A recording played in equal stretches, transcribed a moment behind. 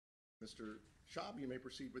Mr. Schaub, you may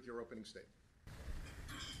proceed with your opening statement.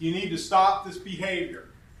 You need to stop this behavior.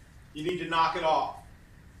 You need to knock it off.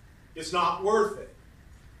 It's not worth it.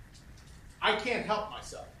 I can't help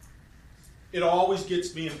myself. It always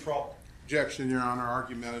gets me in trouble. Objection, Your Honor.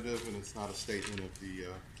 Argumentative, and it's not a statement of the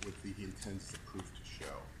what he intends the proof to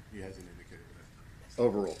show. He hasn't indicated that.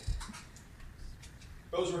 Overruled.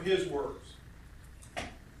 Those were his words.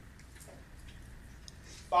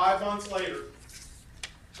 5 months later,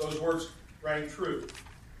 those words rang true.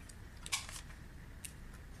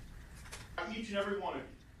 Each and every one of you.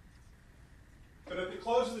 But at the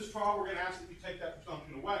close of this trial, we're going to ask that you take that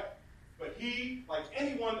presumption away. But he, like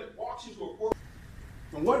anyone that walks into a court,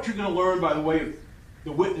 and what you're going to learn by the way of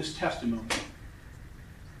the witness testimony.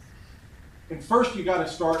 And first, you got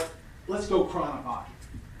to start. Let's go chronologically.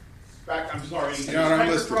 In fact, I'm sorry. Your Honor, I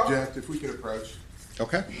must object. If we could approach.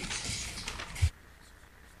 Okay.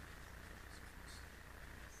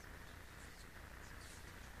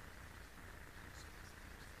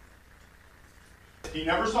 He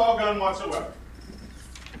never saw a gun whatsoever.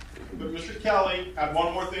 But Mr. Kelly had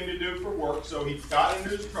one more thing to do for work, so he got into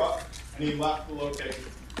his truck and he left the location.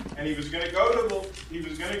 And he was going to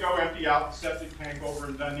go empty out the septic tank over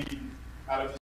in Dunedin out of his